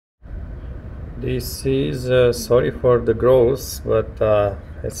This is sorry for the gross, but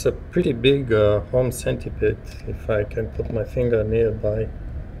it's a pretty big home centipede if I can put my finger nearby.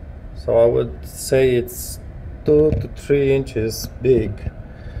 So I would say it's 2 to 3 inches big,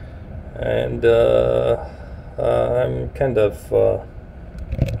 and I'm kind of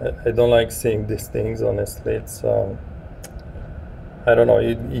I don't like seeing these things, honestly. It's I don't know,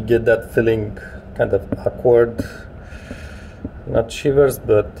 you get that feeling kind of awkward, not shivers,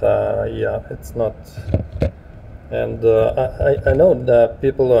 but yeah, it's not. And I know that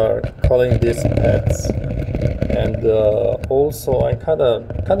people are calling these pets, and also I kind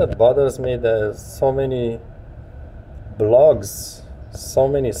of bothers me. There's so many blogs, so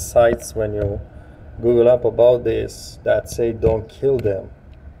many sites when you Google up about this that say don't kill them.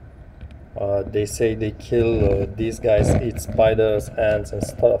 They say they kill these guys eat spiders, ants, and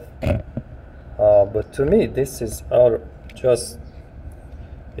stuff. But to me, this is just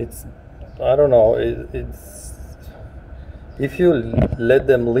it's I don't know. It's if you let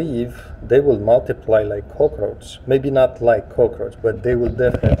them live, they will multiply like cockroach. Maybe not like cockroach, but they will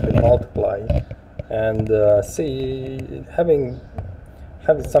definitely multiply. And see, having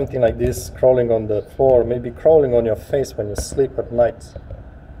something like this crawling on the floor, maybe crawling on your face when you sleep at night,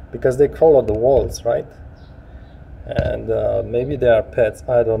 because they crawl on the walls, right? And maybe they are pets.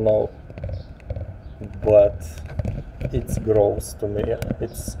 I don't know, but it's gross to me.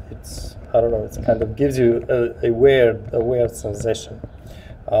 It's I don't know. It kind of gives you a weird sensation.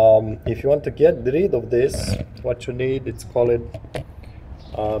 If you want to get rid of this, what you need, it's called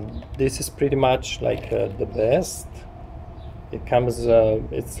this is pretty much like the best. It comes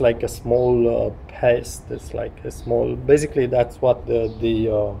it's like a small paste. It's like a small, basically that's what the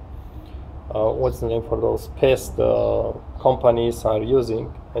what's the name for those paste companies are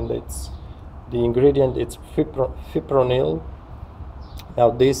using, and it's the ingredient, it's fipronil. Now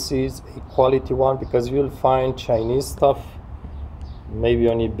this is a quality one, because you'll find Chinese stuff maybe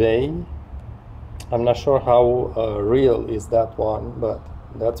on eBay. I'm not sure how real is that one, but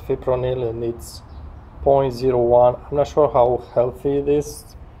that's fipronil, and it's 0.01. I'm not sure how healthy it is,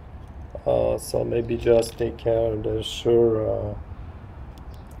 so maybe just take care. There's sure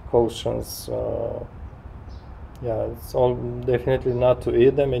cautions. Yeah, it's all definitely not to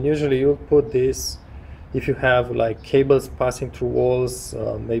eat them. And usually you'll put this if you have like cables passing through walls,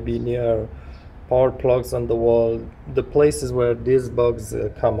 maybe near power plugs on the wall, the places where these bugs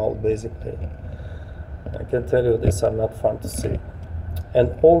come out, basically. I can tell you these are not fun to see.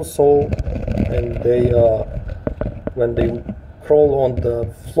 And also when they crawl on the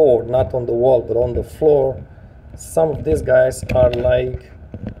floor, not on the wall but on the floor, some of these guys are like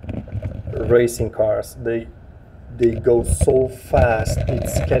racing cars. They go so fast,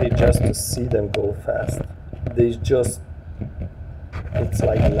 it's scary just to see them go fast. It's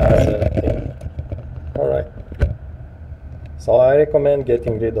like laser thing. All right, so I recommend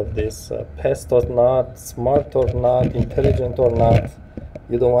getting rid of this. Pest or not, smart or not, intelligent or not,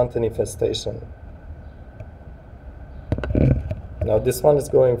 you don't want an infestation. Now this one is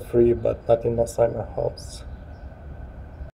going free, but not inside my house.